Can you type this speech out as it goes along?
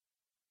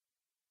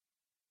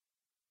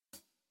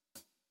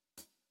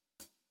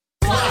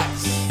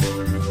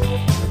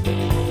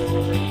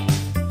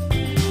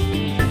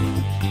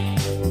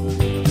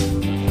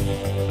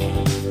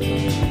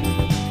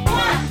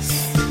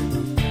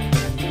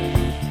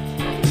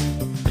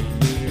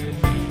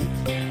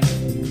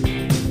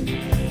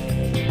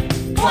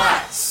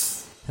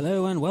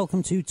and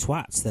welcome to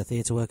Twats, the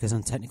Theatre Workers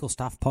and Technical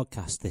Staff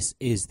podcast. This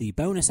is the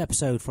bonus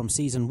episode from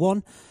Season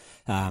 1.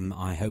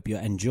 I hope you're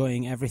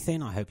enjoying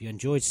everything. I hope you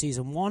enjoyed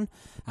Season 1,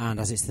 and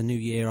as it's the new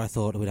year, I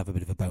thought we'd have a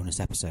bit of a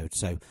bonus episode.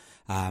 So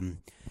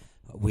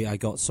I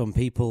got some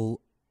people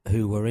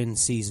who were in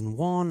Season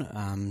 1,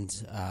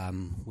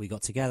 and we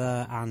got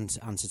together and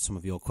answered some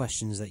of your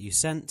questions that you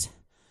sent,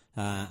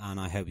 and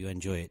I hope you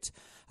enjoy it.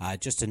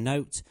 Just a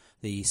note,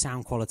 the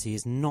sound quality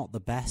is not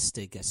the best.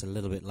 It gets a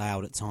little bit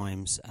loud at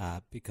times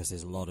because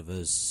there's a lot of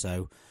us,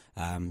 so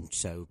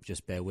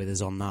just bear with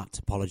us on that.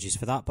 Apologies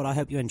for that, but I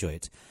hope you enjoy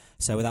it.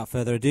 So without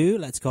further ado,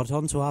 let's get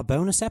on to our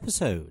bonus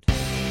episode.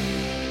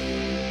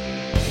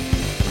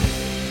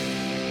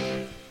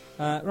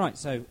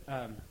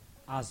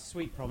 As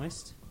Sweet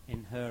promised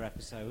in her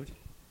episode,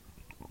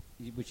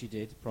 which she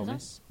did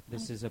promise,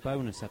 this is a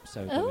bonus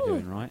episode that we're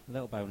doing, right? A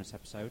little bonus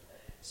episode.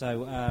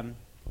 So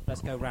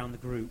let's go round the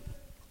group,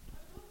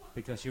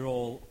 because you're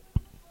all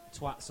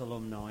Twats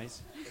alumni,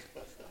 if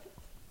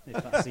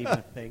that's even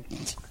a thing.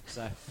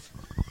 So,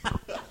 I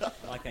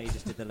like how you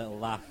just did the little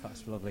laugh.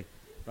 That's lovely.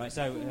 Right,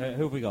 so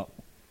who have we got?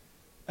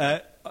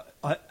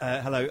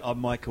 Hello, I'm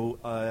Michael.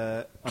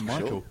 I'm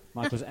Michael. Sure.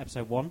 Michael's at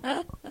episode 1.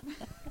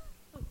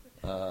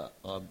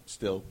 I'm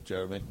still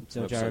Jeremy.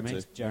 Still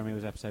Jeremy. Jeremy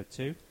was episode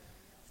 2.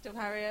 Still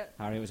Harriet.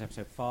 Harriet was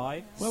episode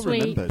 5. Well Sweet.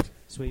 remembered.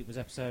 Sweet was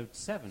episode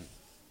 7.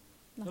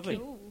 Lovely.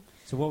 Ooh.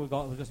 So what we've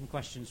got some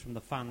questions from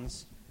the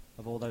fans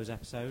of all those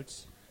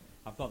episodes.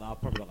 I've probably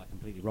got that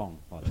completely wrong,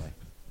 by the way.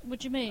 What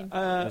do you mean?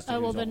 As to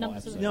well, who's the on what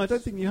numbers of episodes. No, I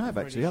don't think you have,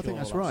 Pretty actually. I think sure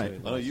that's right.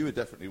 absolutely. I know you were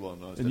definitely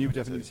one. I was And you were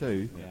definitely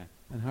two. Yeah.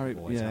 And Harry,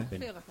 Always yeah. have I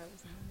been. feel like I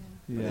was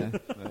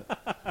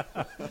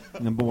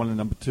Yeah. Number 1 and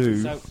number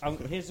 2. So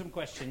here's some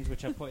questions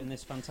which I put in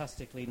this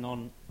fantastically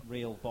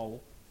non-real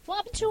bowl. What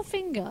happened to your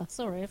finger?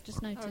 Sorry, I've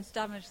just I was noticed.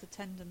 damaged the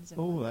tendons. In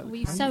Oh, my- that Were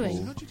you painful.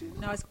 sewing?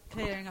 No, I was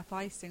clearing up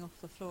icing off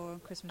the floor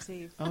on Christmas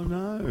Eve. Oh,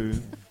 no.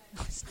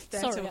 I was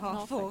there Sorry, till I'm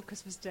half 4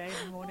 Christmas Day in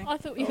the morning. I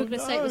thought you Oh, were going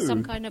to say it was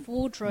some no. kind of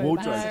wardrobe.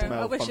 Wardrobe. accident.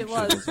 No, I wish it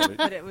malfunction, was, wasn't it?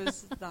 but it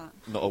was that.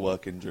 Not a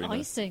work injury. No.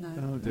 Icing.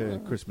 No. Oh, dear.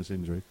 Christmas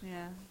injury.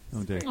 Yeah.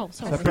 Oh, dear. Oh,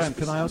 So, sorry. Bram,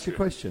 can I ask a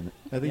question?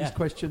 Are these Yeah.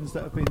 questions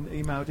that have been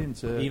emailed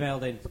into...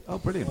 Emailed in. Oh,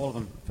 brilliant. All of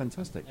them.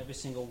 Fantastic. Every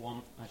single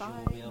one, as you will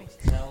Bye. be able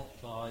to tell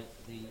by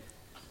the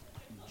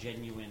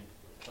genuine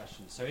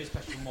questions. So here's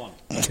question 1.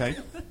 Okay.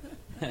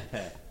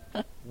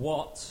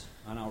 What,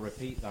 and I'll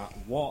repeat that,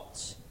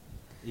 what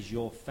is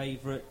your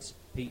favourite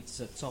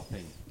pizza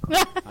topping?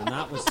 And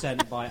that was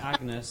sent by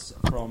Agnes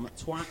from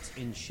Twat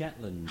in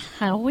Shetland.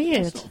 How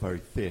weird. It's not a very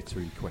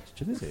theatre-y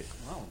question, is it?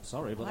 Oh,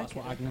 sorry, but I that's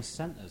like what it. Agnes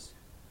sent us.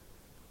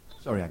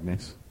 Sorry,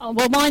 Agnes. Oh,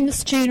 well,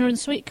 mine's tuna and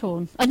sweet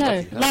corn. Oh, no,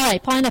 Bloody hell. lie,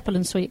 pineapple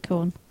and sweet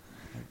corn.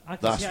 I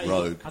can That's see how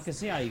rogue. I can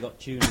see how you got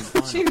tuna and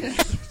pineapple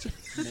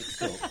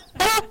mixed up.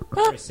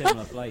 Very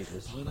similar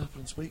flavours. What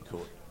happened in sweet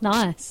corn?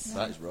 Nice.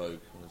 That is rogue.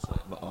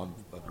 I'm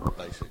a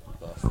basic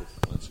bastard.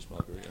 That's just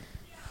margarita.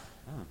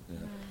 Ah.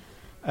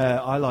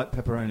 Yeah. I like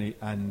pepperoni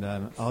and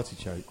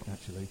artichoke,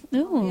 actually.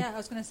 Ooh. Yeah, I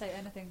was going to say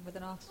anything with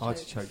an artichoke.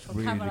 Artichoke's or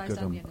really caramelised good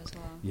on- onion as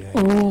well. Yeah.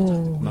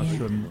 Oh.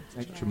 Mushroom,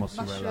 extra Yeah.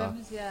 mozzarella.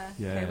 Mushrooms, yeah.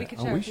 Yeah. Okay, we could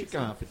Oh, share we a should pizza.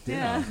 go out for dinner.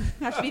 Yeah,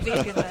 have to be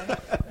vegan though.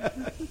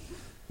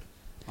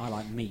 I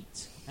like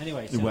meat.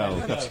 Anyway, so Well,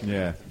 there we go.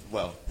 yeah.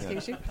 Well, yeah.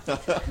 Excuse you.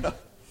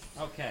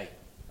 Okay,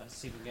 let's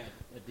see if we can get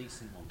a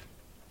decent one.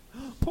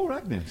 Poor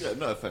Agnes. Yeah,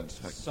 no offence.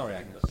 Hank. Sorry,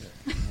 Agnes.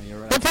 No, you're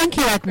Well, thank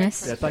you,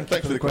 Agnes. Yeah, thank you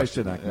Thanks for the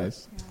question,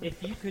 Agnes.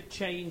 If you could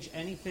change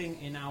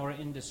anything in our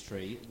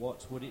industry,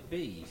 what would it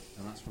be?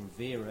 And that's from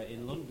Vera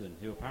in London,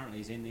 who apparently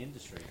is in the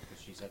industry,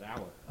 because she said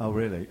our. Oh,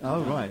 really?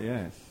 Oh, right,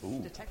 yeah.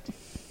 Detective.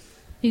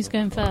 Who's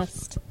going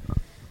first?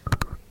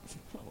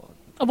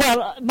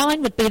 Well,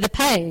 mine would be the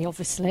pay,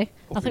 obviously.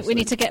 I think we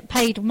need to get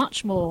paid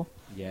much more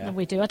Yeah. than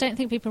we do. I don't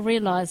think people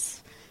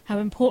realise how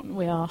important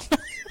we are.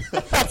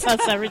 That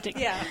sounds so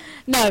ridiculous. Yeah.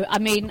 No, I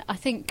mean, I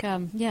think, I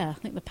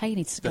think the pay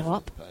needs to go Definitely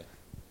up. the pay.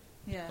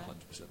 Yeah.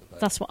 100% the pay.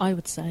 That's what I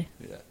would say.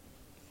 Yeah.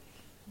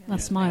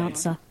 That's Yes, my okay.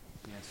 answer.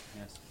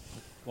 Yes.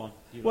 Go on.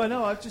 You Well, like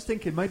no, it. I'm just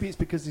thinking maybe it's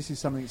because this is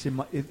something that's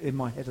in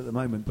my head at the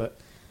moment, but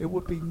it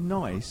would be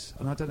nice,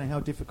 and I don't know how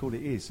difficult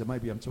it is, so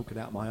maybe I'm talking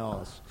out my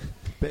arse,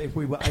 but if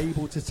we were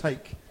able to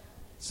take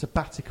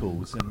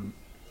sabbaticals and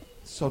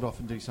sod off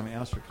and do something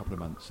else for a couple of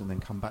months and then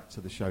come back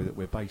to the show that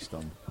we're based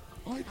on.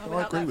 I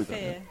Without agree that with that.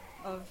 fear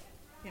of,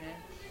 you know.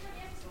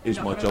 Is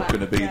Not my gonna job going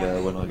to be back, there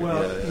yeah. when I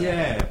Well,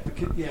 yeah,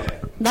 because,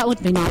 That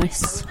would be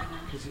nice.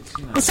 it's,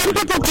 you know, But some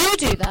people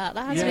do that.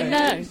 That has been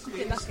known.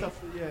 it's stuff,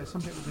 yeah,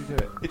 some people do do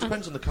it. It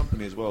depends on the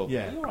company as well.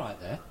 Yeah. Are you all right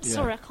there? Yeah.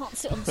 Sorry, I can't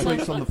sit on the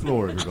Sweets on sofa. the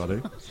floor,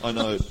 everybody. I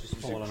know.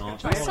 Fallen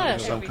off. Also-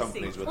 Some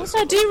companies where Also,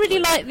 I do really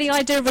like the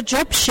idea of a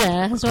job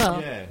share as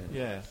well.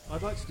 Yeah.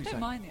 I'd like to do Don't something.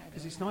 mind the idea.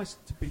 Because it's nice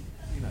to be,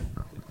 you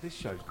know, this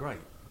show's great.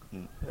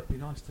 Mm. It'd be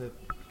nice to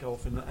go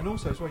off and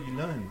also as well you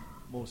learn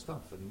more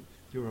stuff and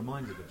you're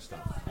reminded of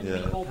stuff. And Yeah.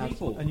 meet more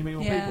people. And you meet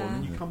more Yeah. people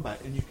and then you come back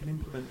and you can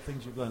implement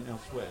things you've learned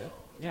elsewhere.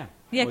 Yeah.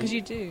 Yeah, Well, because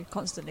you do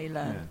constantly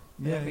learn.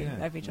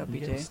 Every job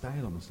you get do.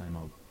 stale on the same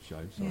old show.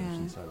 Sorry, I Yeah.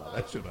 shouldn't say like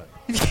that, should I?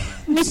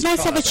 It's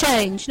nice to have a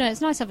change. No,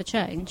 it's nice to have a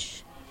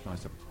change.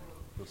 Nice to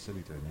feel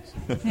silly doing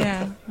this.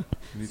 Yeah.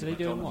 We need Silly to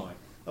doing Madonna. what?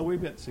 Oh, we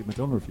went to see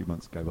Madonna a few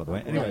months ago, by the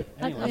way. Anyway,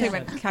 I think we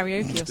went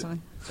karaoke or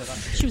something. So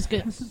that's She was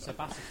good.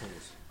 sabbaticals.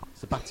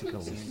 sabbaticals.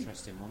 That's an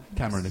interesting one.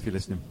 Cameron, if you're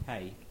listening.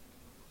 Hey,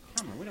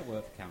 Cameron, we don't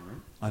work for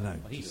Cameron. I know,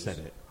 Well, he you does. said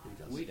it.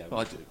 We don't.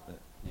 I do.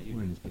 Yeah, you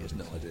We're in do. his He has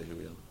no business. idea who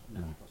we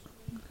are. No.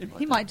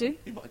 He might do.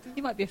 He might do.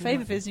 He might be a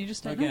favour of his and you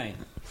just don't know. Okay.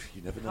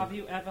 You never know. Have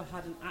you ever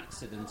had an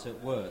accident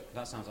at work?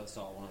 That sounds like the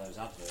start of one of those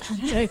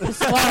adverts. Joke was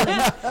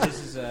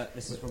swallowing.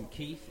 This is from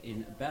Keith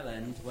in Bell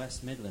End,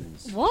 West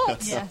Midlands.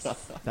 What? Yes.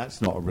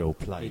 That's not a real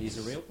place. It is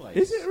a real place.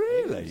 Is it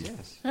really?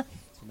 Yes.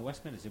 It's in the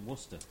West Midlands, in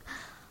Worcester.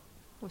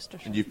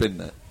 Worcestershire. And you've been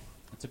there.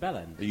 It's a Bell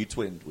End. Are you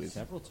twinned with?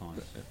 Several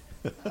times.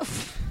 What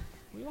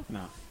are you laughing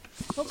at?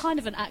 What kind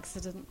of an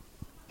accident?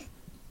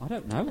 I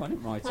don't know. I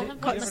didn't write it. Well, Have I've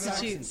you got ever had an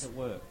substitutes. accident at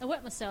work? I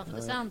wet myself at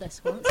the sound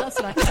desk once. That's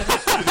an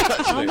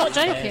accident. I'm not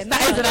joking.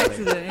 That is an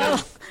accident, yeah.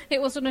 Oh,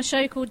 it was on a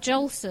show called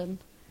Jolson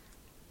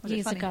Was it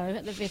years funny? ago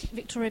at the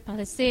Victoria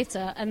Palace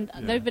Theatre, and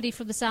nobody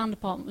from the sound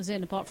department was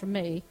in apart from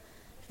me,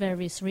 for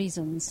various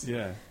reasons.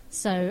 Yeah.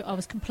 So I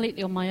was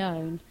completely on my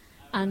own,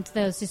 and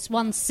there was this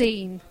one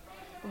scene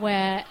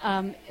where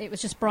it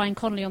was just Brian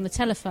Connolly on the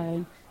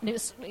telephone, and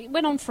it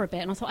went on for a bit,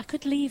 and I thought I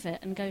could leave it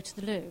and go to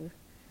the loo.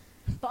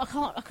 But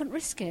I couldn't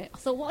risk it. I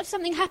thought, what if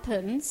something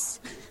happens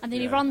and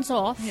then he runs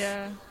off?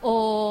 Yeah.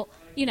 Or,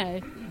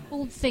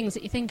 all the things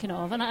that you're thinking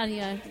of. And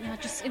I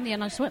just in the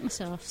end, I just wet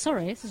myself.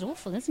 Sorry, this is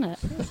awful, isn't it?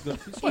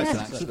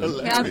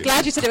 Yeah, I'm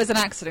glad you said it was an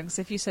accident, because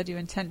if you said you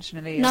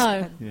intentionally...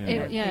 No.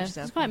 Yeah.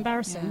 It's quite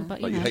embarrassing, Yeah.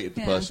 but Like you you know. hated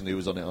the Yeah. person who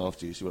was on it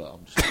after you, so you were like,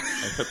 I'm just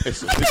I'm gonna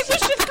piss off I this.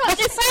 should have cut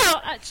this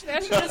out, actually. I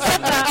should have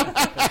said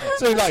that.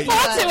 Too late.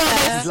 Far too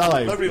honest. It's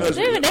live. Nobody knows what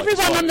And you're like,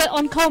 everyone it's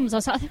on comms, I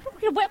was like, I think I'm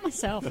going to wet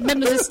myself. And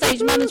members of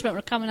stage management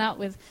were coming out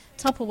with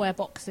Tupperware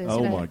boxes.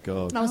 Oh you know. my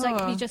God. And I was like,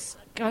 can Oh. you just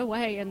go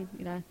away and,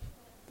 then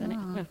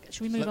well,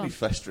 should we move Let me on?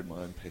 fester in my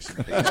own piss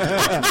and pee.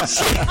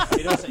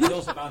 It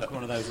also bound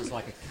one of those that's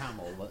like a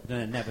camel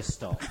that never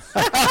stops.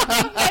 It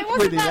wasn't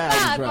Really that loud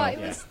as bad. well. Like,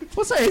 it Yeah. was,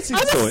 What's that hissing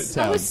I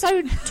sound? was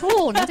so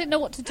torn. I didn't know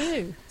what to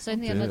do. So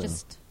in the end, I dear.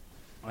 just...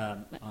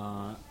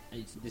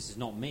 This is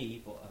not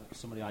me, but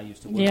somebody I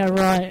used to work Yeah, with.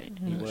 right.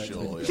 He worked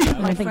Sure, with. yeah.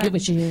 I think it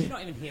was you. You're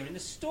not even hearing the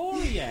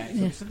story yet. It's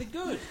yeah. Something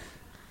good.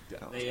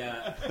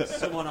 Doubt.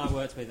 Someone I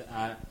worked with,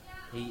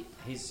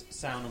 his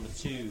sound number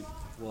 2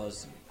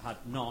 had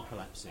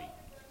narcolepsy.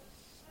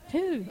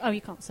 Who? Oh,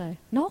 you can't say.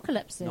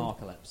 Narcolepsy.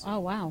 Narcolepsy. Oh,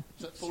 wow.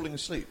 Is that falling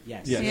asleep?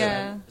 Yes. Yes.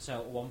 Yeah. So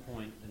at one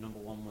point, the number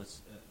 1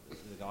 was the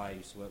guy I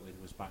used to work with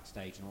was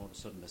backstage, and all of a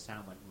sudden the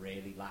sound went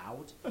really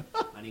loud,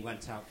 and he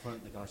went out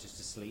front. And the guy's just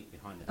asleep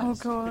behind the Oh,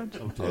 desk. God.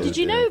 Oh, dear. Did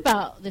you know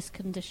about this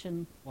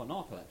condition? What,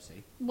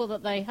 narcolepsy? Well,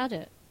 that they had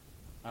it.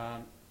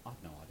 I've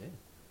no idea.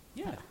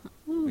 Yeah.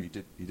 Well, you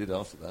did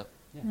after that.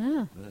 Yeah.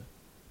 Yeah.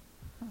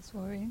 That's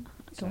worrying.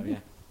 So yeah.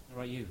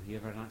 What about you? You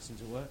ever had an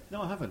accident at work?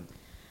 No, I haven't.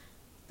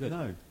 Good.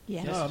 No.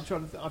 Yes. No, I'm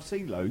trying to. I've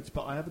seen loads,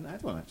 but I haven't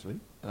had one actually.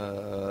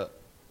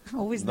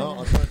 Always No,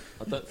 know.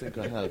 I don't think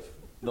I have.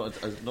 Not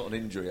an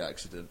injury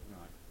accident.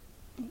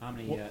 Right. How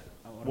many? What-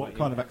 what What about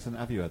kind you? of accident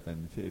have you had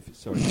then? If it's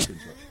sorry, to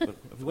interrupt. But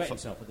Have you wet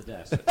yourself at the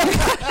desk?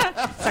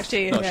 It's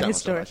actually No, yeah, shut his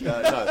story.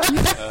 myself.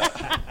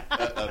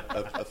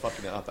 A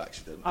fucking it up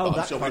accident. Oh, I'm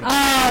that sure kind we- of- Oh,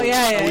 yeah, Oh,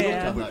 yeah, we've all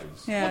yeah. done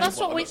those. Yeah. Well, that's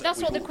what We've the all-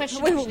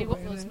 question we've all actually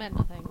done was it. meant,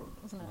 I think,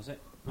 wasn't it? Was it?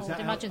 Was I that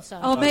would how- imagine so.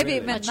 Oh, maybe really?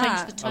 it meant I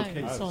changed that. the tone.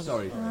 Okay, Sorry.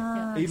 sorry.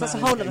 Ah, Email that's a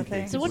and whole other thinking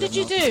thing. is So what when did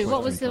you I ask do? the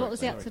What question was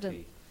the correctly.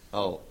 accident?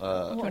 Oh, What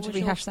Trying was to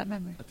your- rehash that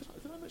memory.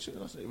 did I mention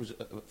it last night? It was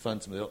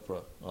Phantom of the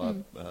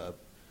Opera.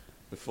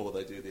 Before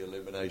they do the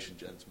illumination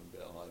gentleman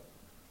bit, I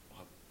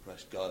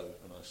pressed go,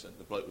 and I said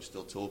the bloke was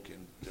still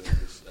talking, doing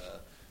this,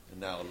 and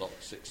now a lot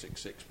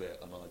 666 bit,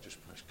 and I just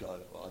pressed go.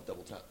 I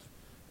double tapped,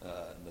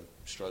 and the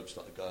strobe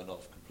started going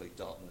off, complete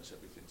darkness,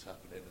 everything's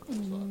happening, and I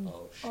was like,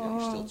 oh shit,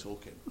 he's still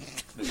talking. And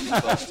it was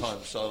the first time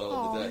solo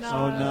on the desk. no.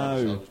 Oh,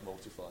 no. So I was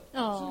mortified.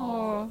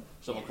 Oh.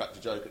 Someone cracked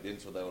a joke at the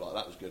interval, they were like,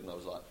 that was good, and I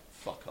was like,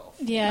 fuck off.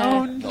 Yeah.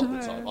 Oh, Not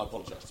the time. I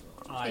apologise to them.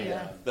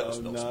 Yeah. That was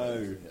Oh, not no.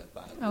 smooth. Yeah,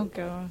 bad. Oh,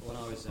 God. When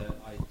I was number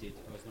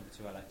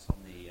 2 Alex on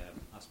the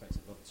Aspects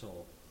of Love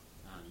tour,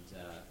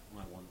 and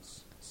I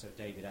once, so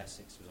David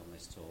Essex was on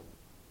this tour,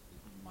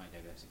 Mike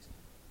David Essex,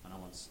 and I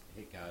once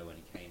hit go and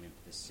he came in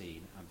for this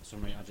scene, and for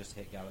some reason I just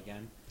hit go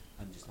again,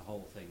 and just the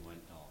whole thing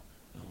went dark,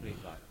 completely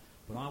black.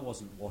 But I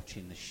wasn't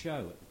watching the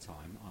show at the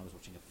time; I was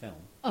watching a film.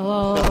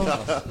 Oh,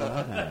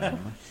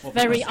 Well,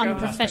 very because-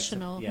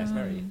 unprofessional. Yes,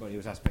 very. But it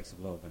was Aspects of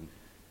Love, and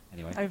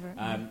anyway. Over it.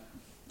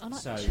 I like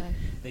So the show.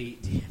 the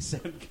so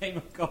Game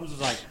of Comms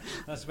was like,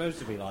 that's supposed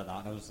to be like that.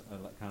 And I was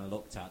kind of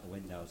looked out the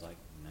window. I was like,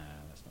 no,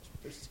 that's not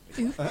supposed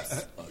to be.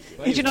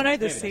 But Did you not know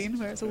anyway, this scene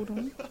where it's all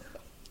done?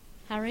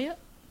 Harriet?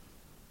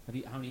 Have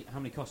you, how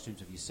many costumes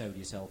have you sewed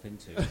yourself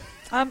into?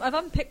 I've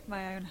unpicked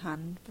my own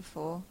hand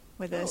before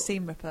with a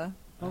seam ripper.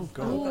 Oh I've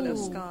God. got a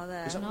little Ooh. scar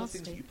there. Is that one of the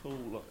Nasty. things that you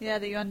pull? Like, Yeah,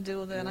 that you undo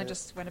all the, and I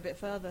just went a bit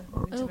further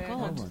into Oh, my own God.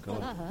 hand. Oh, my God. Oh,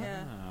 that hurt.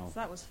 Yeah, Wow. so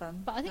that was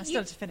fun. But I think still you-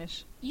 had to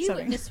finish. You sewing.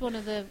 witnessed one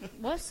of the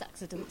worst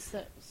accidents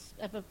that's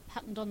ever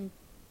happened on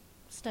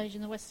stage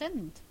in the West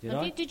End. Did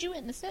I? Did you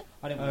witness it?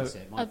 I didn't witness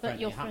it. My but friend,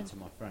 your it happened to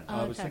friend- my friend. Oh,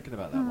 I was okay. thinking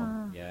about that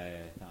one. Yeah,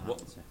 that What?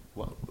 happened to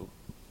What?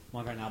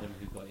 my friend Adam,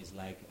 who got his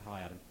leg.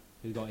 Hi, Adam.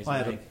 Who got his Hi,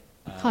 leg Adam.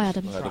 Hi,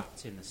 Adam.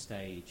 trapped in the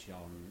stage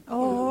on Oh.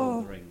 Lord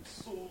of the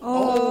Rings.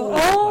 Oh,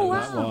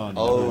 That wow. one.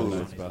 Oh, I've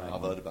That's about that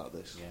I've one. heard about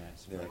this. Yeah,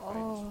 it's Yeah. very famous.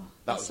 Oh,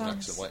 That was an sounds-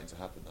 accident waiting to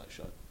happen, that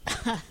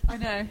show. I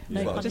know. Yeah.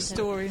 No Just content.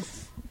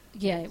 stories.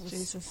 Yeah, it was.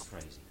 Jesus.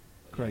 Crazy.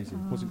 Crazy. It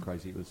wasn't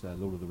crazy. It was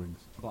Lord of the Rings.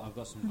 But I've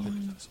got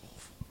some. That's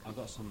awful. I've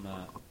got some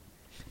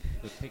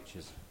good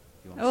pictures.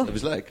 If you want Oh. to Of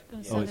his leg?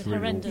 Gonna Oh, say it's they're really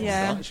horrendous.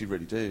 Yeah. I actually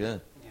really do,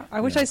 yeah.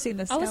 I wish Yeah. I'd seen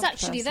this. I was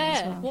actually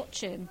there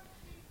watching.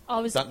 I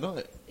was. That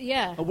night?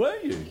 Yeah. Oh, were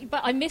you?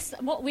 But I missed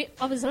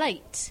I was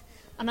late,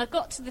 and I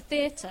got to the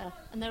theatre,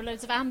 and there were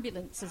loads of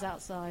ambulances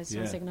outside. So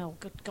I was Yeah. thinking, "Oh,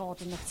 good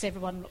God!" And I could see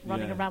everyone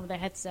running Yeah. around with their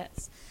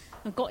headsets.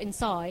 I got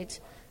inside,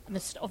 and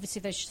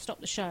obviously they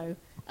stopped the show.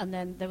 And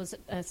then there was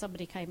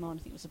somebody came on. I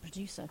think it was a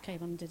producer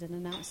came on and did an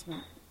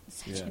announcement.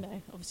 Said, Yeah. you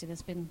know, obviously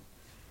there's been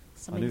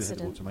some I knew they had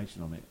incident.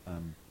 automation on it,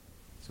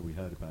 so we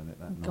heard about it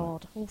that night.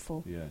 God,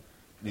 awful. Yeah.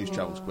 News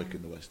travels quick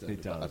in the West End.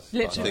 It does. But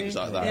Literally. Things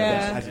like that.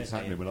 Yeah. As it's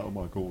happening, we're like, oh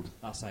my God.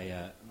 That's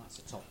a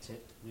top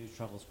tip. News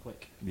travels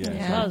quick. Yeah. It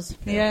Yeah. does. Be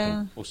careful.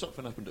 Yeah. Well,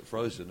 something happened at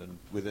Frozen, and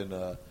within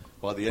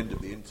by the end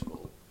of the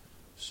interval,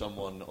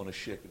 someone on a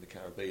ship in the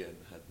Caribbean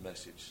had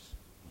messaged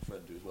a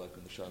friend who was working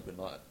on the show and been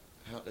like,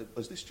 "How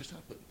has this just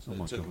happened?" So Oh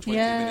my it took God. 20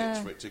 Yeah. minutes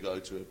for it to go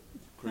to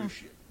a cruise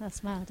ship.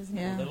 That's mad, isn't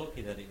Yeah. it? Well, they're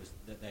lucky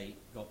that they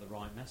got the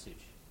right message.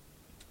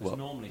 Because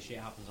Well- normally shit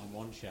happens on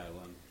one show,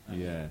 and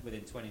Yeah.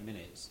 within 20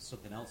 minutes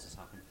something else has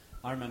happened.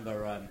 I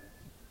remember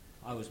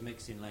I was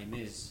mixing Les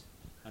Mis,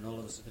 and all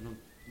of a sudden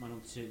my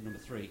number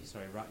three,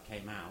 Rat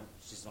came out.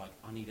 She's like,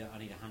 I need a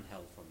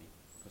handheld from you,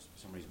 because for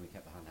some reason we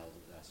kept the handheld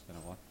at the desk. I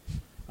don't know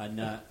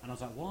why. And I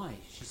was like, why?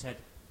 She said,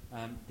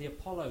 the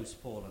Apollo's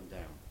fallen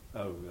down.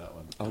 Oh, that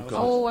one. Oh, I was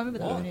God. Oh, I remember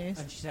that What? on the news.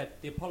 And she said,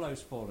 the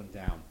Apollo's fallen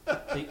down.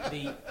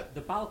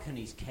 The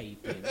balcony's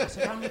caved in. I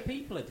said, how many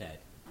people are dead?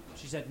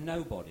 She said,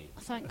 nobody.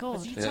 Thank Are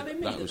God. you Yeah, telling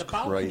me that that was the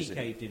balcony crazy.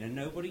 caved in and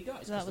nobody died?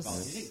 It's That 'cause the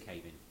was- balcony didn't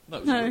cave in. No, it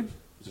was, No. it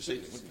was a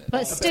ceiling, wasn't it?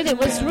 But still, it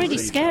was really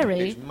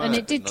scary, It's mad and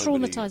it did that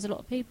nobody- traumatise a lot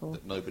of people.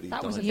 That nobody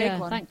That was a died. big Yeah,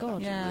 one. thank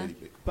God. Yeah. Really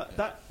big. But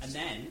that. And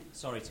then,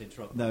 sorry to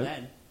interrupt, No.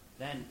 but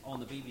then on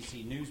the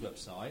BBC News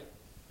website,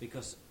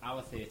 because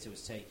our theatre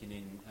was taking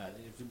in,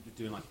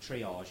 doing like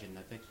triage in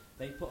the thing,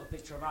 they put a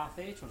picture of our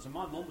theatre on. So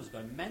my mum was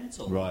going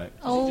mental. Right.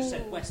 'Cause it just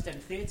said West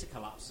End Theatre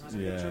collapse, and I had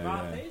a Yeah, picture of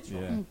our yeah, theatre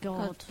yeah. on. Oh,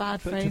 God. That's bad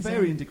But to phrasing.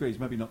 varying degrees,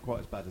 maybe not quite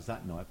as bad as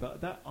that night,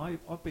 but that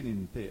I've been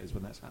in theatres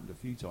when that's happened a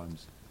few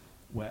times.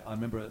 Where I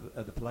remember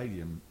at the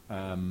Palladium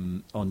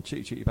on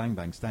Chitty Chitty Bang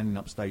Bang, standing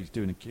upstage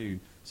doing a queue,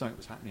 something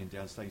was happening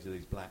downstage with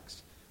these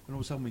blacks, and all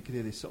of a sudden we could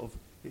hear this sort of,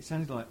 it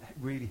sounded like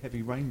really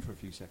heavy rain for a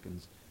few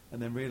seconds,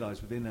 and then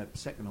realised within a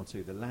second or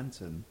two the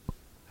lantern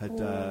had,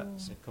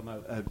 So come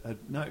out.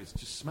 no, it's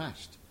just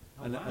smashed,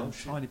 Oh, and wow.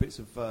 tiny bits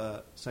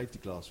of safety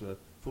glass were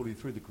falling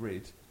through the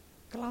grid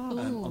Glass.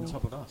 on Ooh.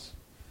 top of us.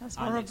 That's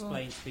And horrible.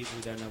 explain to people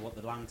who don't know what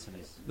the lantern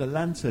is. The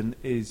lantern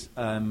is,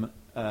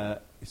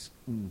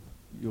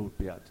 you'll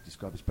be able to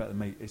describe this better than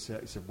me. It's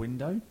a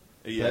window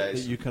Yeah, that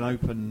it's- you can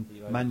open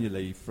You open.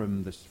 manually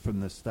from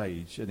the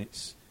stage, and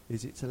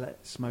is it to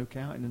let smoke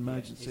out in an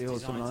emergency Yeah, or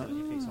it's something like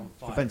designed that? to, if it's on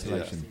For fire,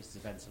 ventilation. It's the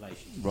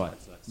ventilation.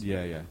 Right. So that's-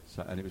 Yeah, yeah.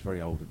 So, and it was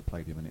very old at the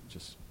Palladium, and it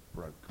just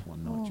broke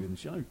one night Oh. during the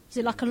show. Is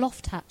it like a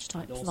loft hatch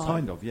type And also- flight?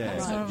 Kind of, yeah.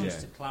 Also, Right. just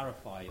yeah. to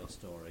clarify your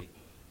story,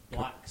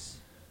 blacks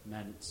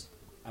meant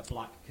a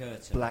black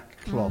curtain.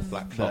 Black cloth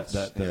Black that, cloths,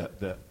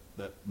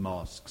 that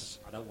masks.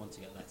 I don't want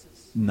to get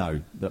letters.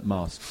 No, that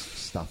masks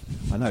stuff.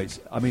 I know.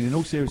 In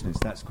all seriousness,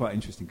 that's quite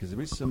interesting because there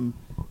is some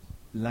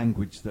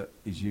language that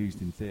is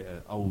used in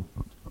theatre,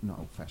 not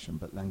old-fashioned,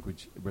 but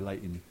language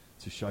relating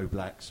to show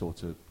blacks or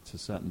to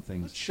certain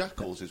things.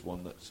 Shackles is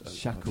one that's...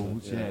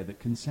 Shackles, yeah, that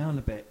can sound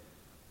a bit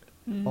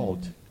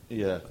odd.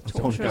 Yeah. I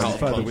don't want to go Torturous.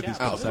 further with this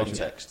Out of conversation.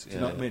 context. Do you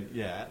know what I mean?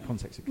 Yeah, out of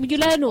context. it can Well, you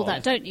sound learn all odd.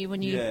 that, don't you,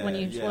 when you yeah,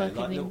 work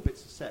like in little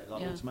bits of set,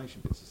 like yeah.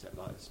 automation bits of set,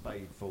 like a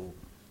spade full.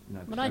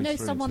 But I know goes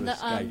through someone into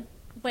that a skate.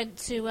 went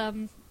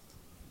to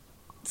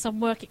some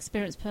work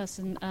experience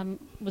person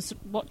was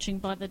watching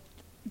by the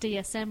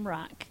DSM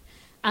rack,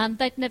 and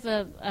they'd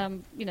never,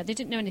 they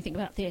didn't know anything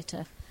about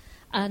theatre,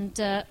 and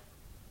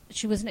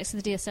she was next to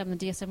the DSM, and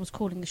the DSM was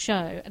calling the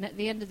show, and at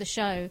the end of the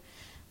show,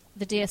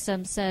 the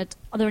DSM said,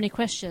 "Are there any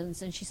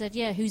questions?" And she said,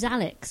 "Yeah, who's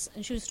Alex?"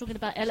 And she was talking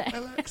about Alex.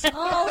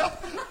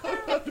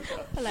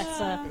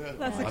 Alexa.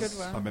 That's a good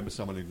I one. remember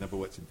someone who'd never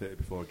worked in theatre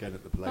before, again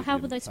at the Palladium. how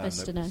were they and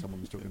supposed to know? Someone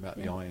was talking about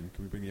the Yeah. iron.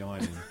 Can we bring the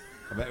iron in?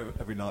 I bet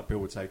every night Bill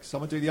would say,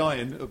 "Someone do the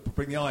iron,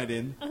 bring the iron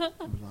in." I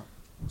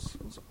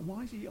was like,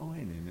 why is he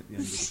ironing at the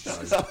end of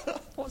the show?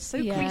 What's so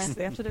Yeah. greasy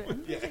they have to do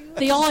it?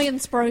 The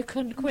iron's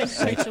broken. Quick, go to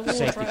Safety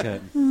wardrobe.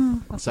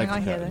 curtain. That's something I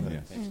hear curtain, then.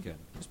 yeah. Safety curtain.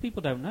 Because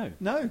people don't know.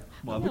 No,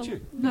 why would you?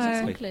 No.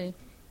 Exactly.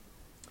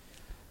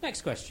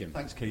 Next question.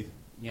 Thanks, Keith.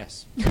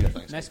 Yes. Yeah,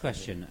 thanks. Next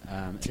question.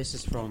 This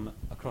is from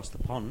across the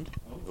pond.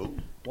 Oh.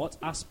 What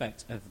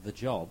aspect of the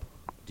job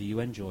do you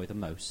enjoy the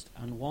most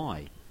and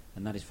why?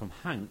 And that is from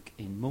Hank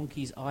in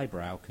Monkey's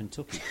Eyebrow,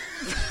 Kentucky.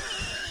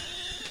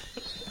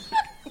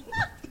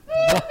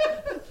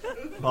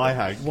 Hi,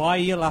 Hank. Why are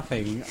you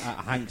laughing at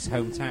Hank's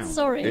hometown?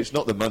 Sorry. It's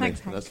not the money, Thanks,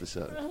 Hank. that's for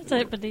certain. I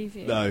don't believe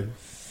you. No.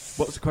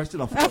 What's the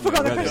question? I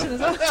forgot the question as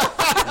well.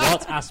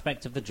 What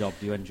aspect of the job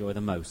do you enjoy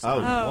the most? Oh.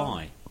 And Oh.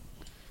 why?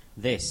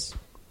 This.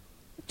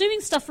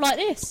 Doing stuff like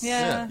this.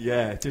 Yeah.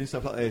 Yeah, doing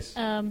stuff like this.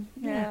 Yeah.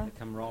 The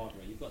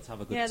camaraderie. You've got to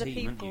have a good Yeah, the team,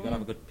 haven't you? You've got people. to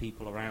have a good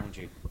people around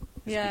you.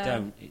 'Cause Yeah. if you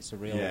don't, it's a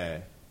real Yeah.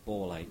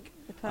 ball ache.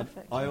 The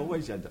perfect. I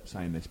always end up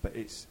saying this, but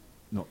it's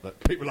not that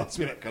people ask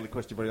me that kind of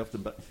question very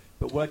often, but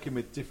working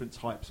with different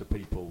types of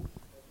people,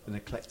 an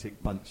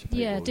eclectic bunch of people.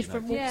 Yeah, you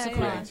different know, walks of Yeah,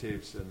 life.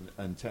 creatives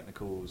and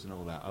technicals and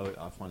all that.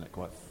 I find that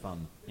quite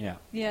fun. Yeah.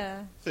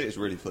 Yeah. I think it's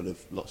really full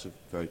of lots of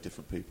very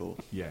different people.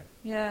 Yeah.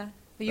 Yeah.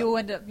 But you all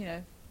end up,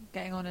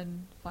 getting on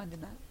and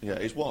finding that. Yeah,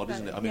 it's wild,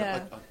 isn't it? I mean,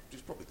 Yeah.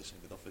 it's probably the same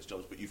with office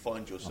jobs, but you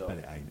find I yourself. bet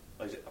it ain't.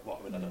 Oh, is it? Well,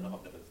 I mean, I don't know.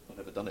 I've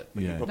never done it.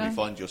 But Yeah. you probably No.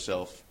 find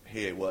yourself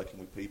here working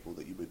with people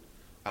that you would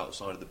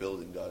outside of the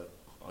building go,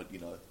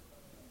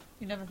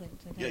 You never think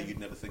to yeah, you'd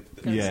never think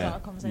that. Go and Yeah.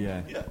 start a conversation.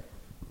 Yeah. Yeah.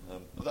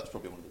 Well, that's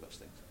probably one of the best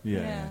things.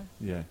 Yeah.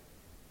 Yeah.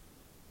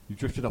 You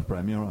drifted off,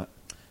 Bram. You all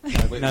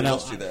right? We No,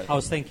 lost you there. I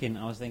was thinking.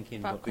 About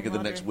But Think of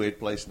the next camaraderie. weird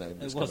place name. it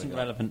that's wasn't coming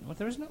up. relevant. Well,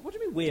 there is no. What do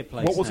you mean weird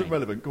place? What wasn't name?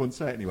 relevant? Go on,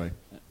 say it anyway.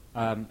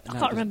 I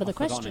can't remember the I've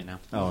forgotten question. It now.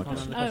 Oh, I've forgotten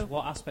okay. the question. Oh.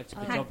 What aspect of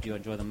the Hank. job do you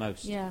enjoy the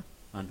most? Yeah.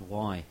 And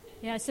why?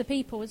 Yeah, it's the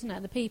people, isn't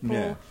it? The people.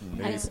 Yeah.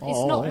 And it's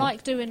Oh, not yeah.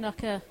 like doing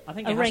like a I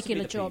think it has to be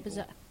regular the job, people. is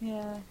it?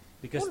 Yeah.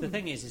 Because the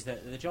thing is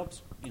that the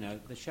jobs,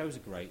 the shows are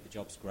great, the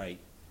job's great,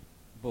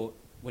 but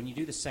when you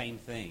do the same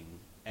thing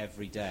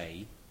every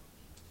day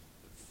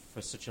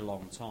for such a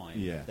long time,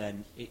 Yeah.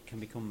 then it can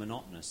become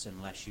monotonous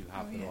unless you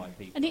have the right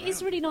people. And it is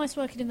around. really nice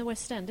working in the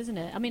West End, isn't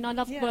it? I mean, I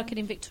love Yeah. working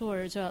in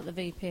Victoria as well at the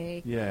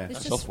VP. Yeah. It's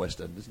That's just off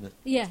West End, isn't it?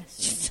 Yeah,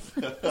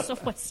 it's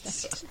off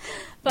West End.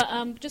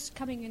 But just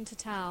coming into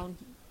town,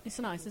 it's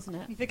nice, isn't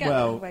it? You forget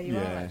Well, where you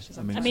are, yeah. actually.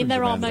 I mean, I As mean, soon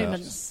there as are you round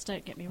moments,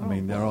 don't get me I wrong.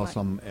 mean, there are Right.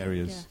 some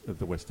areas of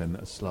the West End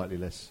that are slightly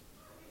less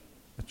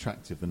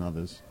attractive than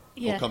others.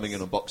 Yeah. Or coming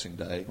in on Boxing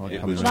Day, Right, it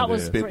coming was in That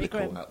was there. pretty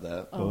biblical grim. out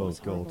there. Oh, Oh, it was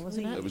horrible, God.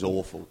 wasn't It it? was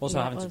awful. Also,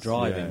 Yeah, it having to was.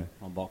 drive Yeah. in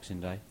on Boxing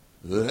Day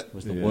Ugh.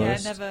 was the Yeah.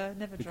 worst. never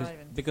because,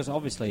 driving. because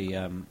obviously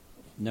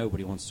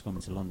nobody wants to come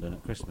into London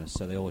at Christmas,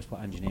 so they always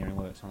put engineering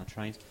works on the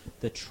trains.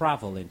 The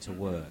travel into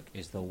work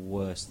is the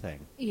worst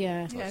thing.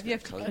 Yeah, Yeah, if you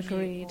have to Agreed.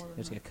 Agreed. You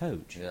have to get a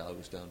coach. Yeah, I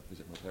was down to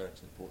visit my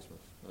parents in Portsmouth.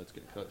 I had to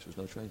get a coach. There was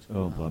no trains.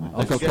 Oh, blimey.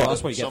 I've got Yeah,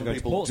 that's why you get some to go to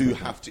people Portsmouth. do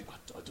have to.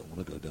 I don't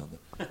want to go down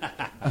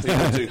there.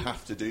 People do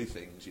have to do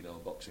things,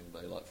 on Boxing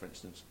Day, like for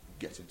instance,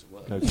 get into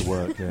work. Go to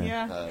work, yeah.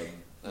 Yeah.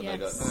 And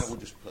Yes. they go, we'll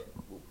just put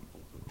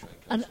train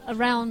and cancels.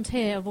 around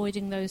here,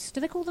 avoiding those. Do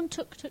they call them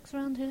tuk-tuks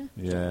around here?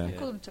 Yeah.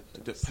 Call them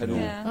tuk-tuks. Pedal.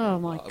 Yeah. Oh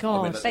my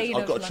God!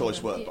 I've got a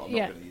choice word, but I'm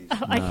Yeah. not going to use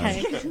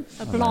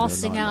Oh, it. okay.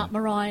 Blasting out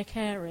Mariah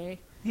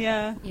Carey.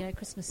 Yeah. Yeah,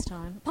 Christmas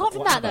time. Apart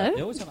from Whatever. that, They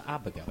though, always have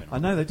ABBA going I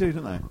on. know they do,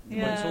 don't they?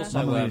 Yeah. But it's also,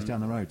 Mama lives down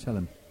the road. Tell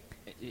them.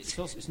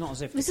 it's not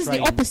as if this the is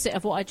train, the opposite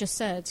of what I just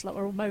said. It's like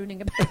we're all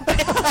moaning about.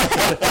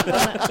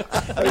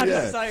 Oh,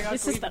 yeah.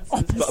 This is the But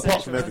opposite.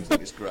 apart from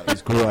everything, it's great.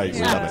 It's great. We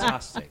Yeah. love it.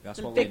 Fantastic. That's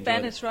The what Big we Ben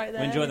enjoy. is right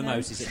there, We enjoy the you know.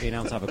 most is it being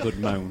able to have a good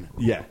moan.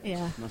 Yeah.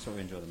 Yeah. That's what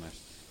we enjoy the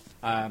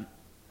most.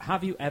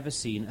 Have you ever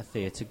seen a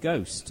theatre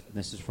ghost?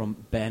 This is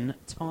from Ben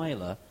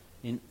Tyler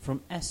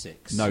from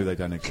Essex. No, they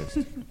don't exist.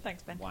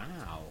 Thanks, Ben. Wow.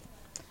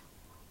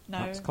 No.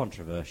 That's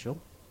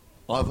controversial.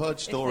 I've heard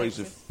stories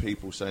they of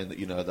people saying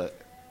that that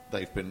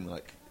they've been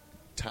like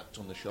tapped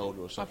on the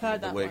shoulder or something heard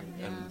in the that wing, one,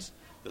 yeah. and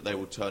that they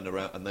will turn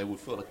around and they will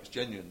feel like it's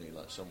genuinely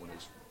like someone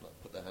has like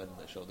put their hand on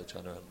their shoulder,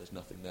 turn around, and there's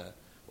nothing there,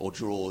 or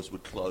drawers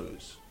would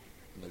close,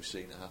 and they've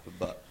seen it happen.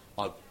 But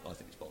I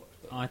think it's bollocks.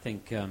 But I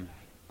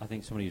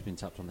think somebody who's been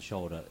tapped on the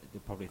shoulder,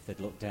 probably if they'd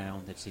look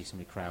down, they'd see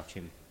somebody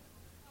crouching.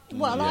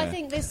 Well, I Yeah.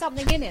 think there's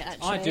something in it.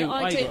 Actually, I do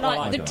like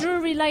like the that.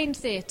 Drury Lane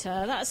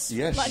Theatre. That's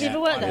Yes. like, have you ever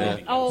Yeah, worked I there?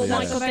 do. Oh Yeah.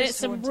 my It's God, the there's most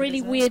some haunted, really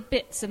isn't it? weird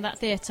bits in that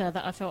theatre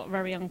that I felt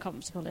very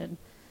uncomfortable in.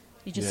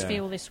 You just Yeah.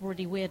 feel this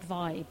really weird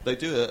vibe. they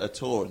do a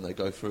tour and they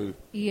go through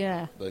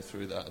Yeah.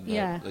 that, and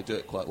Yeah. they do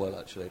it quite well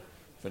actually.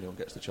 If anyone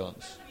gets the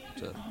chance.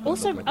 To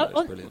Also, recommend it,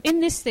 it's brilliant. in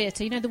this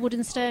theatre, the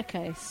wooden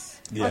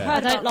staircase. Yeah. I've I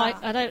heard don't about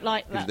like. that. I don't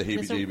like Gives that. the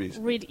There's a heebie-jeebies.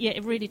 really, yeah,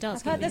 it really does.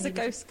 I've heard give me there's a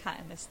the heebie-jeebies. ghost cat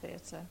in this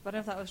theatre, but I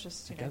don't know if that was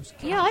just ghost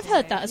cat? Yeah, I've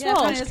heard that as Yeah, well.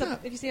 apparently there's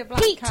if you see a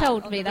black Pete cat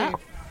told on me the that.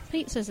 roof,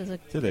 Pete says there's a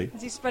Did he?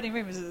 as he's spreading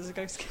rumours that there's a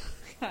ghost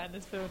cat in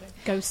this building.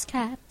 ghost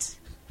cat.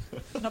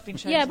 Not been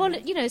shown. Yeah, well,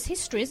 it's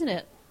history, isn't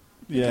it?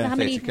 Yeah. How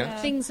many Theatre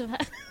cat. things have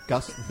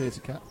Gus, the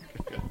theatre cat.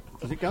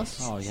 Was it Gus?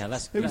 Oh yeah,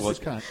 let's Who was was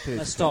the cat? Theatre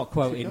let's start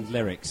quoting cat?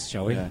 lyrics,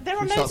 shall we? Yeah. There are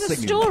Should we start loads of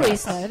singing?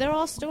 stories, though. There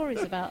are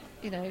stories about,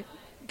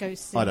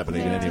 ghosts. I don't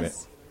believe in any of it.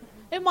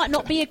 It might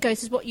not be a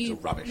ghost, is what It's all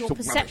rubbish. your It's all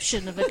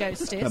perception of a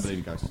ghost I don't is. believe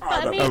in ghosts. But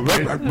I mean,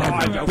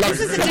 this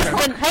is a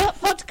different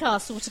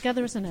podcast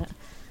altogether, isn't it?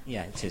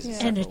 Yeah, it is. Yeah.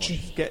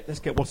 Energy. Let's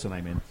get what's her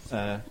name in?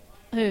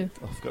 Who?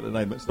 I've got the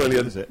name. That's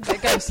brilliant, is it? A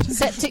ghost.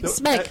 Septic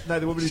Smeg. No,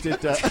 the woman who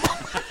did.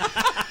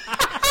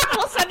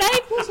 What's her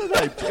name? What's her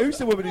name? Who's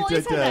the woman who What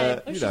is did? her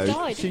name? Oh, she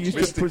died, she didn't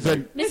used she? to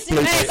present. Mystic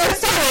Meg. Oh,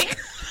 sorry.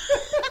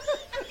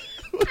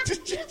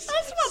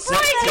 That's what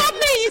Brian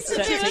Conley used to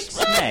do. Septic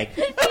Smeg.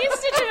 He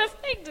used to do a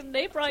thing, didn't he?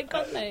 Connolly, Brian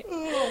Connolly.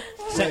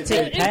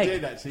 Septic Yeah, peg. he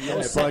did actually, yeah,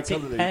 Brian Septic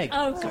Connolly. peg.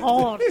 Oh,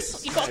 God.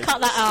 You've got to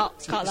cut that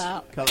out. Cut that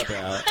out. Cut that bit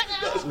out.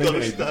 That's Leave got to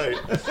it in. stay.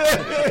 That's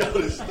got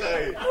to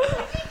stay.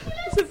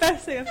 It's the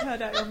best thing I've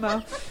heard out of your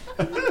mouth.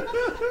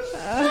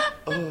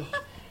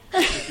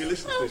 If you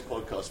listen to this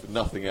podcast for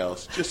nothing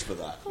else, just for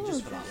that.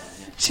 Just for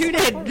that. Tune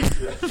in. I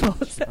know,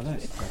 that's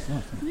nice.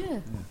 Yeah.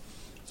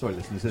 Sorry,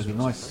 listeners, there's a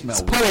nice smell.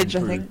 It's porridge,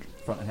 through I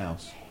think. Front of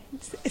house.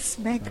 It's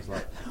Meg. Smells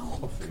like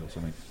coffee or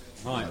something.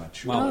 Right.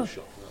 Well, Well,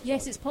 shot.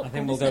 Yes, it's I popcorn.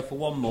 think we'll isn't go it? for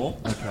one more.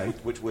 Okay.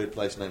 Which weird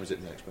place name is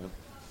it next, man?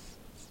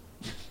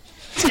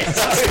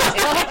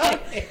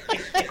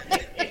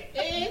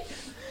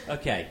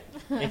 Okay.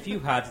 If you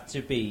had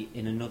to be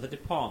in another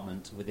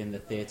department within the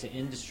theatre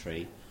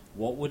industry,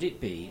 what would it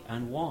be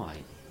and why?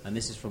 And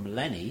this is from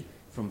Lenny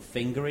from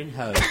Fingering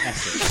Hoe,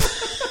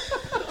 Essex.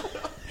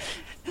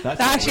 That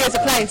actually is a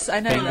place. I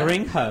know that.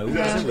 Fingering Hoe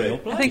is a real I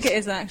place. think it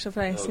is an actual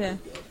place, yeah.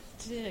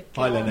 Dear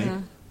Hi, God. Lenny.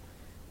 Yeah.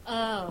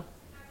 Oh,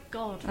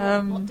 God.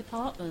 What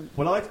department?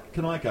 Well,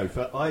 can I go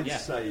for? I'd Yeah.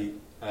 say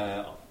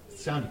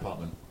sound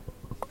department.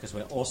 Because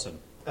we're awesome.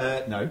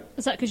 No.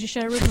 Is that because you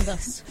share a room with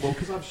us? Well,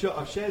 because I've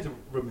shared a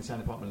room in the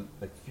sound department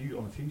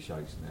on a few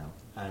shows now,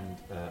 and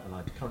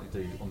I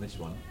currently do on this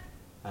one.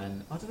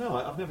 And I don't know.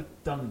 I've never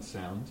done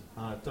sound.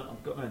 I've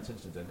got no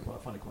intention of doing it, but I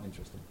find it quite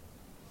interesting.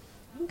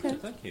 Okay.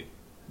 Thank you.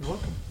 You're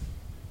welcome.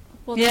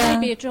 Well, Yeah. there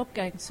may be a job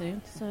going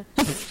soon, so...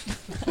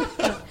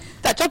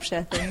 That job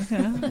share thing.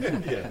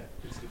 Yeah,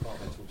 it's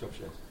departmental job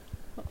shares.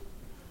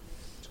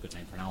 It's a good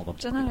name for an album.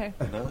 Don't know.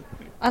 No?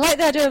 I like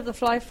the idea of the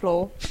fly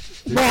floor.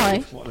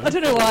 Why? I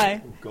don't know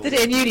why. Oh, God. Did it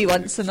in uni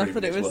once, and I 3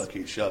 thought it minutes was. work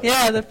each show.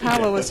 Yeah, the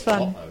power was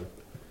fun.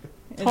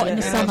 Uh-oh. Hot in the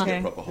Is it? summer.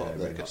 Okay. Proper hot Yeah, there.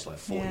 very It gets hot like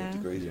 40 Yeah.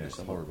 degrees Yeah, in the it's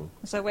summer. horrible.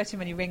 So I wear too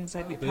many rings,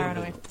 I'd be Boom.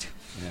 paranoid.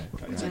 Yeah,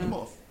 Can you take them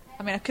off?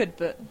 I mean, I could,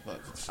 but Like,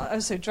 I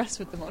was so dressed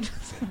with them on.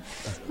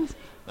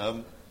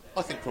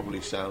 I think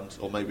probably sound,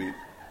 or maybe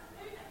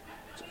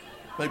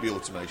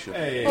automation.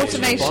 Hey.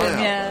 Automation,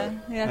 Buyout, yeah.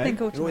 Yeah, I Hey? think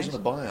You're always on a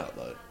automation. buyout,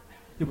 though.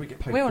 Yeah, we get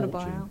paid. We're on a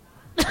fortune.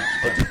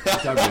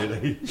 buyout. Don't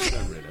really.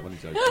 Don't really. I'm only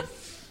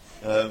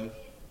joking.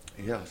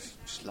 Yeah, I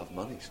just love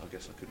money, so I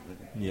guess I couldn't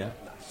really. Yeah.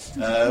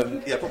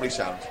 Yeah, probably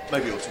sound.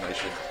 Maybe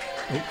automation.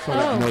 Oh, sorry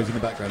about the noise in the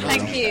background.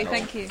 Thank you,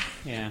 thank you.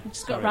 Yeah.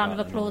 Just got a round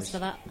of applause for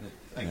that.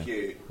 Thank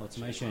you.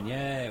 Automation,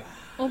 yeah.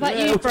 What about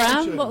Yeah, you, Bram?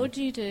 automation. What would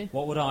you do?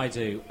 What would I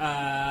do?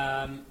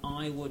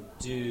 I would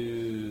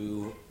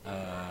do...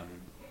 I'm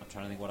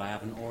trying to think what I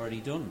haven't already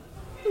done.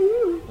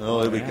 Oh,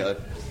 here we Yeah. go.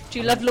 Do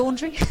you love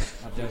laundry?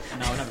 I've done,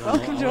 no, I've never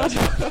Welcome to I our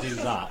wouldn't have to do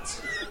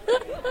that.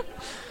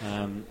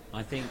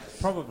 I think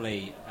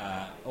probably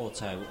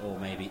Auto or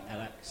maybe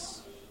LX.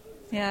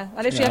 Yeah,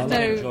 I literally Yeah, have I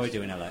no enjoy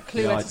doing LX.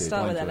 clue where to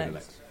start with I enjoy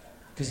LX.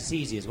 Because it's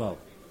easy as well.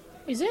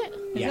 Is it?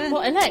 Yeah.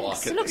 What, Oh,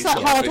 Alex? It looks he's like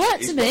got hard the work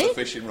he's to got me. the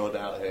fishing rod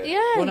out here. Yeah.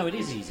 Well, no, it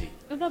is easy.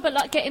 No, but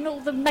like getting all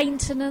the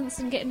maintenance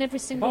and getting every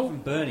Apart single...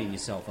 from burning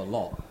yourself a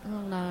lot. Oh,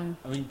 no. I mean,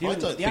 I doing don't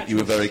the think you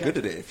were actual very show- good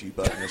at it if you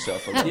burnt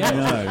yourself a lot. Yeah,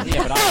 No.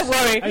 yeah, but Don't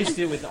worry. I used to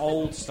deal with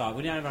old stuff.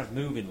 We didn't have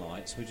moving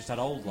lights. We just had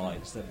old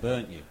lights that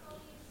burnt you.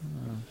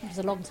 It was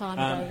a long time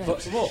ago.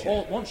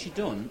 But once you're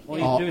done, all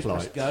you Arc do is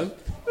press light. go,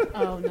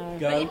 Oh, no.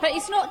 Go. But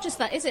it's not just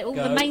that, is it? All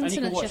go, the and maintenance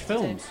you can watch have to do.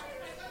 films.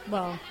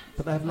 Well,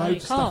 But they have No, loads you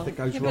of stuff can't. that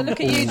goes Yeah, wrong. but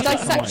look at you all the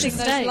dissecting time.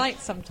 those Stay.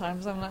 lights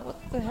sometimes. I'm like,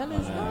 what the hell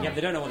is that? Yeah, but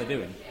they don't know what they're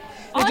doing.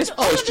 I just-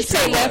 I It's just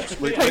understand.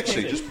 left.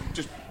 Literally,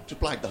 just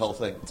blank the whole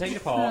thing. Take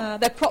it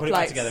apart, They're prop put it back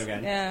lights. together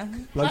again. Yeah.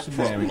 Blow some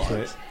air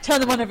into it. Turn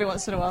them on every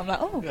once in a while. I'm like,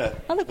 oh, Yeah.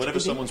 I look Whenever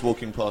busy. someone's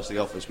walking past the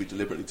office, we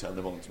deliberately turn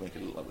them on to make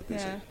it look like we're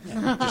busy.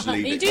 Yeah. Just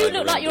leave You it do going look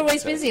around like you're the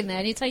always tent. busy in there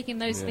and you're taking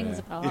those Yeah. things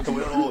apart. Yeah,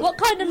 we're all- What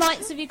kind of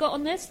lights have you got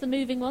on this? The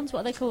moving ones? What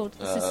are they called?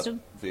 The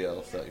system?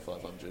 VL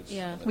 3500s.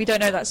 Yeah. We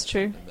don't know that's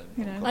true.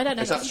 You know. I don't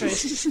know if It's that's true.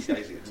 actually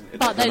crazy, isn't it?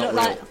 But they They're look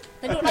not like real.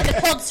 they look like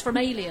the pods from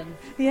Alien.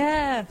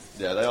 Yeah.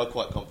 Yeah, they are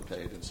quite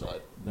complicated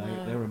inside.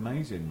 They're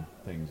amazing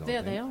things, aren't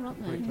Yeah, they? they are, aren't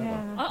Very they? clever.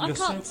 Yeah. I You're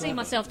so can't see clever.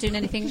 myself doing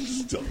anything.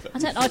 Stop it. I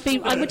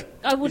don't.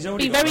 I would He's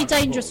already be got very that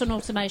dangerous before. on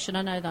automation.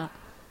 I know that.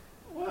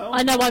 Well,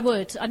 I know I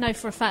would. I know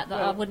for a fact that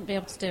I wouldn't be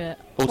able to do it.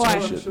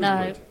 Automation. Sure you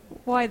No. would.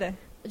 Why though?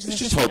 It's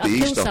just hold the I'd E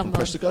kill stop and someone.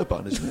 press the go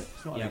button, isn't it?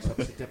 It's not Yeah. an E-stop,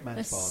 it's a dead man's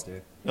It's- bar,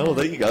 dear. Oh,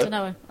 there you I go. don't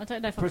know. I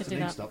don't know if I Press could do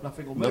an that. E-stop,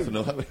 nothing will move. Nothing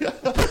will happen.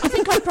 I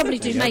think I'd probably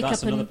do There you go, makeup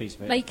that's another and piece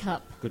of it.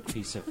 makeup. Good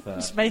piece of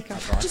Just makeup.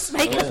 advice. Just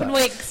makeup and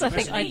wigs. I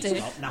think Press I'd an do.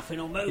 E-stop, nothing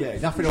will move. Yeah,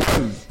 nothing will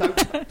move.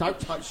 Don't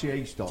touch the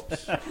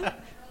E-stops.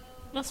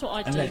 That's what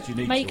I'd Unless you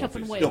do. need to, Makeup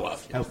and obviously. wigs. No, well,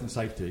 Health and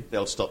safety.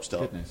 they'll stop.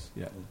 Goodness,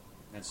 yeah.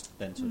 Let's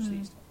then touch the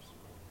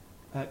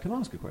E-stops. Can I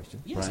ask a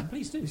question? Yes, Bran?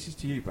 please do. This is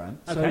to you, Bran.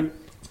 Okay.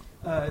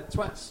 So,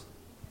 Twats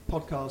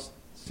podcast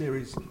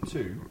series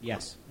 2.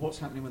 Yes. What's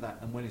happening with that,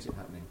 and when is it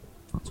happening?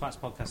 Twats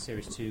Podcast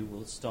Series 2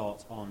 will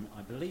start on,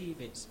 I believe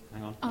it's...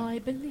 Hang on. I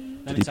believe.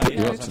 Let me tell you,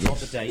 put the I've got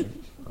the date.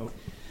 Oh.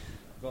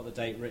 I've got the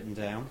date written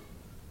down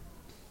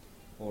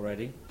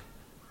already.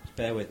 Just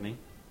bear with me,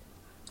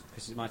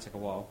 because it might take a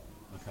while.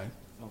 Okay.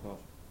 Oh, God.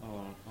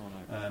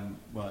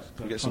 Right,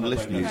 we get some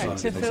lift music? Right,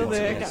 to fill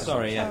the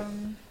Sorry, yeah.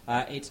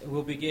 It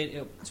will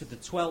begin to the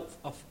 12th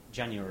of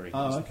January.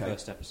 Oh, is okay. The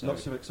first episode.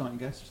 Lots of exciting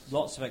guests.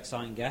 Lots of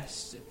exciting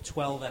guests.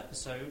 12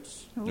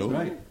 episodes. Ooh.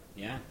 Great.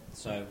 Yeah.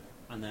 So,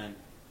 and then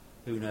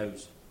who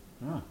knows?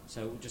 Ah.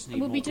 So we just need.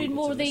 And we'll more be doing people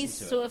more to of these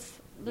listen to sort it.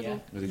 of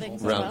little Yeah.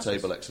 things. Round as well.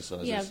 table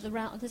exercises. Yeah, the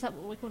round. Is that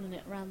what we're calling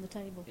it? Round the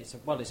table. It's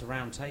a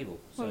round table.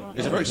 So All right.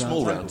 It's a very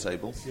small round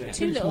table. Yeah,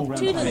 Two small little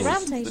round It's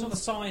not the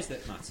tables. size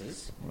that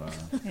matters. Right.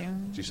 Yeah.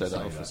 Do you say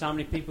that? It's how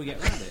many people get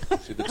round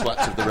it. See the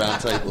twats of the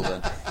round table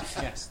then.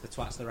 Yes, the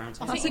twats the round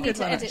I table. think That's a we need good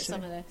to one, edit actually.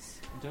 some of this.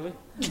 Do we?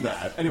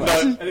 No,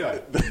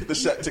 anyway. The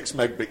Septics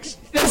Megbics.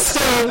 That's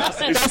still that's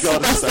the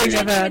best thing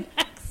I've heard.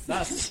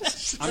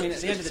 That's. I mean,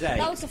 at the end of the day,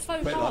 That was a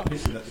faux Bit pas. like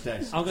pissing at the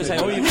desk. I'm going to say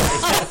all you've got is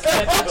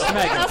Septics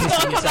Meg and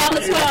pissing yourself.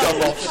 As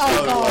well. so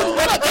Oh, God.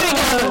 We're not doing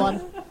another one.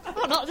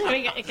 We're not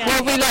doing it again.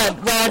 Well, we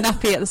learned wear a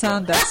nappy at the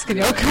sound desk and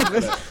you're good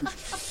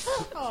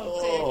with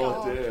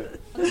Oh, dear.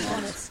 dear.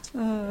 Honest.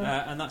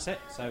 And that's it.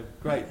 So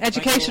Great.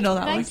 educational,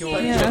 that Thank one.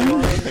 you.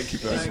 Yeah. Thank you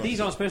very much.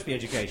 These aren't supposed to be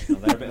educational.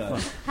 They're a bit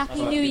of fun. Happy That's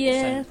why New people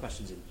Year. send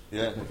questions in.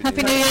 Yeah.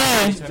 Happy New Year.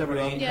 Thanks,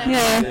 everybody. Yeah.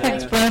 Yeah,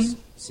 thanks, Brian.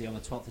 See you on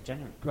the 12th of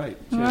January. Great.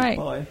 All Cheers. right.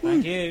 Bye.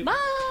 Thank you.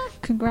 Bye.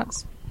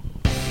 Congrats.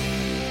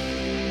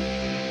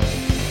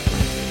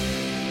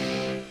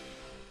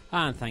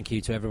 And thank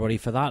you to everybody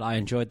for that. I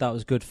enjoyed that. It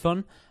was good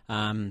fun.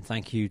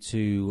 Thank you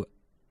to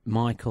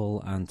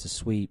Michael and to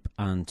Sweep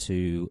and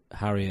to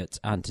Harriet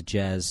and to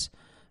Jez.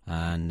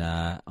 And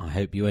I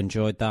hope you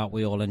enjoyed that.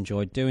 We all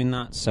enjoyed doing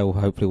that. So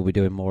hopefully we'll be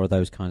doing more of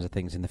those kinds of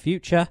things in the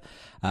future.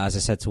 As I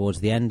said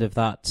towards the end of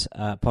that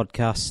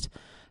podcast,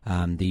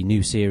 the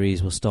new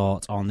series will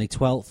start on the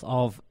 12th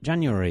of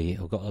January.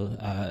 We've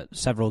got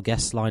several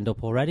guests lined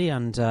up already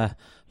and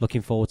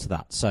looking forward to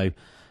that. So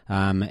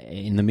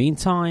in the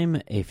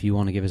meantime, if you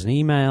want to give us an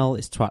email,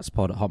 it's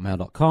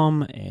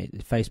twatspod@hotmail.com.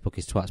 Facebook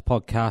is Twats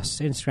Podcast,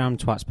 Instagram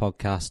Twats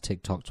Podcast,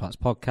 TikTok Twats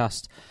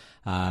Podcast.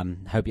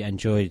 Hope you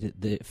enjoyed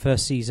the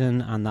first season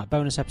and that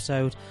bonus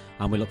episode,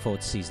 and we look forward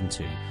to season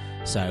 2.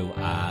 So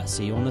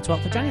see you on the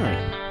 12th of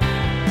January.